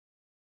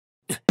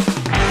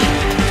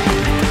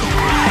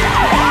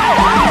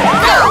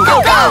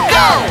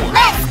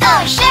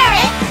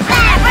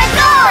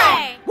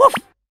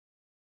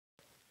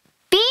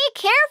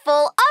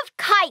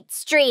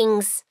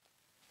strings.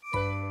 Hey,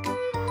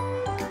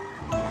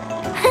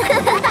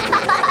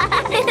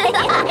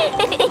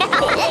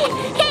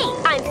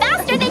 I'm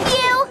faster than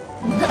you!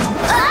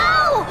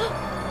 Oh!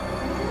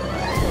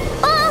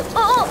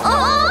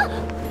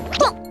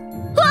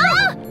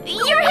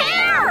 Your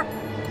hair!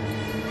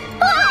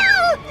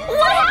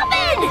 What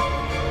happened?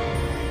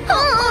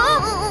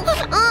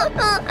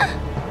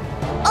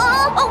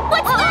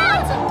 What's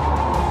that?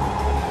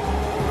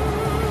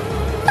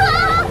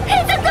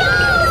 It's a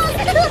ghost!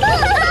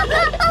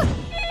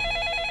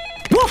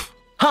 Woof!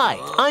 Hi,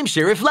 I'm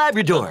Sheriff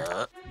Labrador.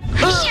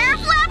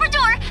 Sheriff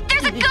Labrador,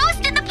 there's a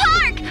ghost in the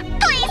park!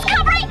 Please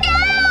come right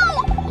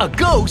now! A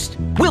ghost?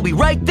 We'll be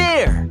right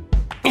there.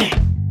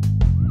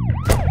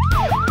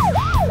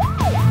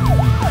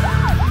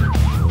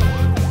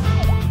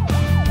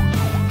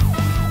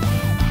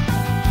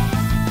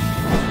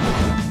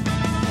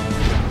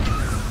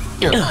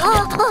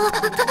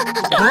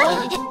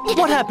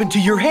 What happened to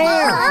your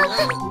hair?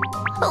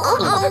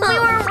 We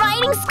were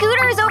riding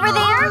scooters over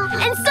there,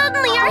 and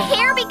suddenly our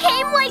hair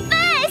became like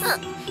this!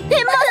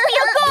 It must be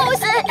a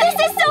ghost! This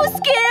is so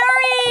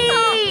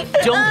scary!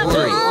 Don't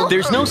worry,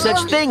 there's no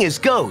such thing as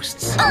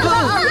ghosts.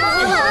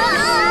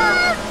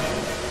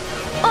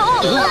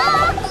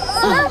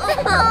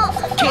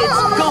 Kids,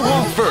 go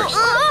home first.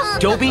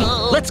 Dobie,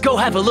 let's go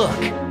have a look.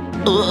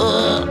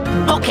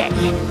 Okay.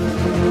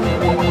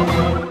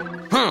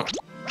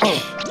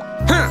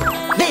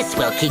 This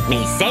will keep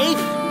me safe.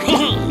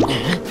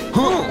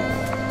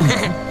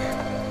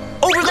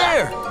 Over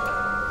there!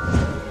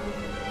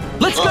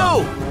 Let's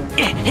go!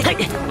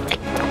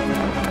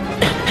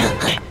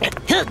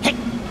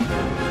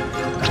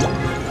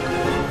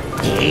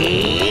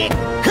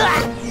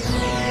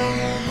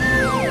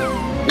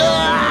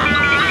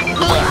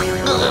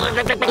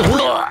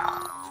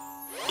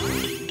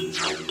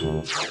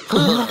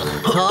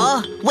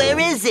 Huh? Where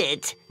is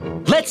it?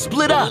 Let's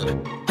split up.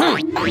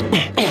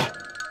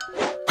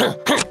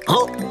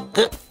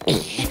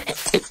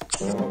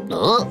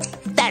 Oh,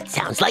 that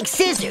sounds like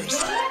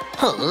scissors.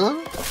 Huh?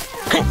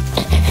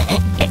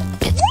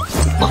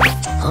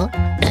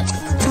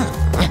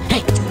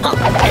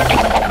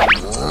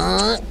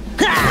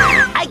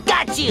 I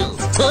got you!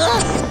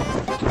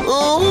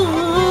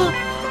 Oh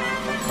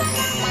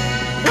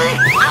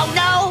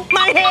no,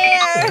 my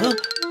hair!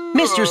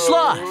 Mr.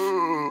 Sloth!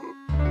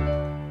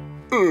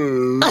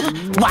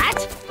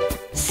 What?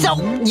 So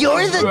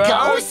you're the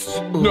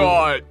ghost?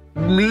 Not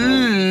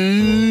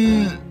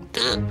me.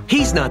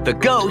 He's not the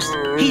ghost,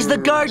 he's the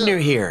gardener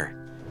here.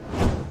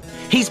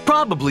 He's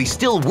probably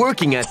still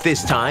working at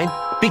this time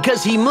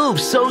because he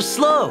moves so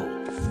slow.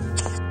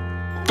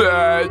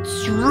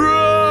 That's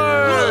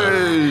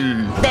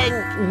right.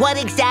 Then what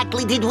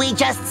exactly did we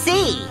just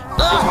see?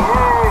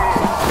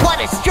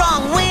 What a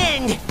strong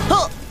wind!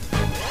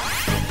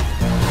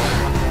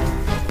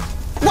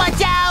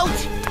 Watch out!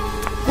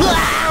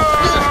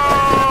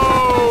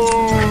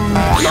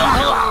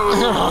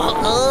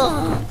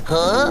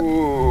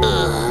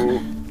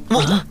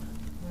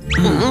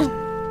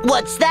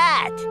 What's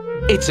that?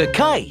 It's a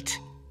kite.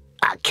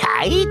 A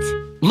kite?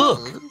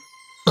 Look,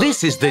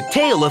 this is the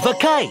tail of a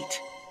kite.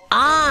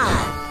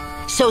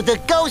 Ah, so the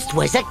ghost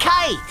was a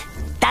kite.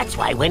 That's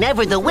why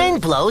whenever the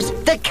wind blows,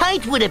 the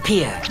kite would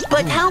appear.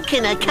 But how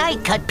can a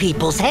kite cut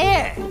people's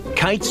hair?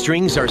 Kite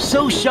strings are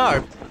so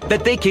sharp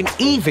that they can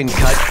even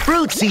cut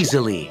fruits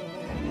easily.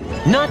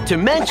 Not to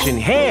mention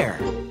hair.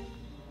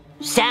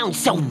 Sounds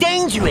so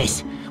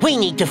dangerous. We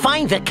need to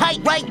find the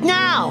kite right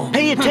now.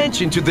 Pay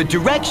attention to the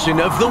direction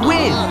of the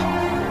wind.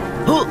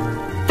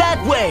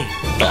 That way.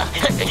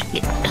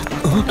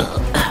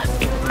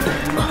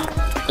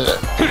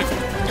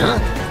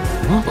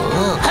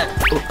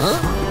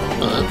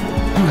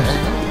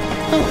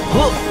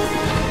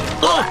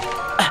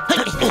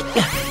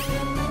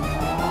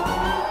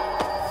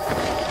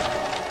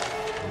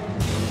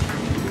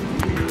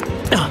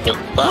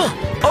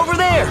 Over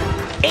there.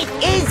 It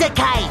is a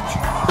kite.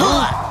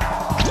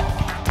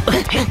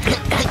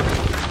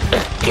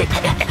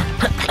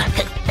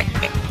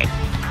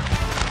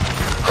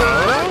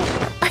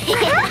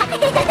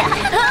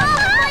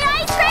 My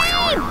ice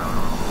cream!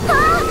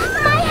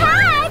 My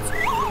hat!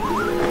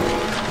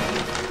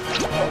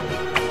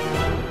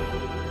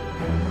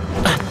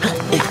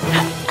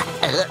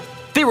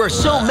 There are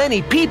so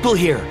many people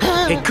here.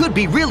 It could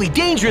be really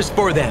dangerous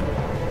for them.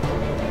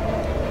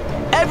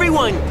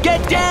 Everyone,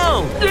 get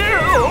down!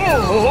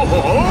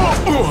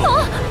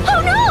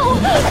 Oh no!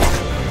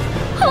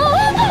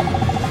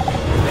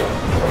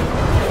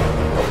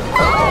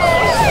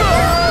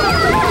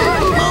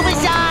 Move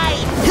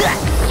aside!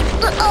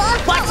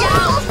 Watch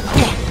out!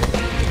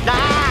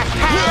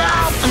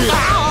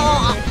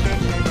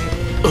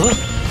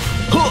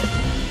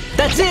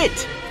 That's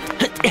it!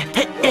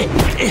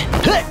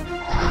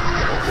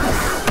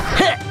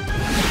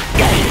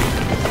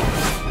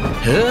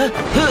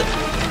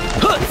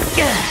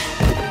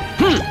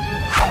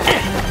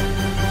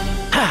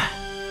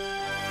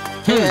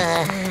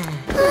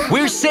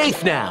 We're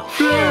safe now.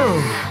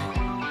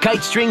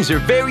 Kite strings are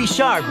very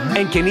sharp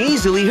and can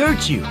easily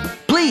hurt you.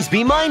 Please Please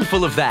be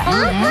mindful of that.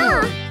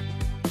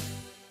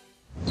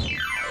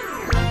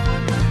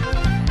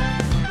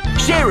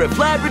 Sheriff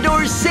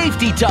Labrador's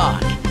Safety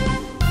Talk.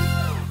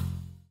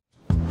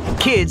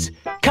 Kids,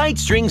 kite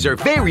strings are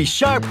very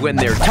sharp when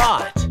they're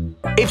taut.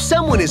 If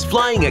someone is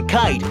flying a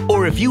kite,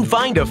 or if you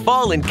find a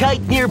fallen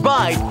kite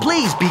nearby,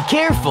 please be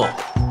careful.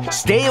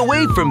 Stay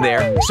away from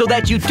there so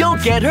that you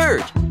don't get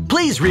hurt.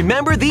 Please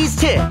remember these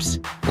tips.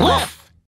 Woof!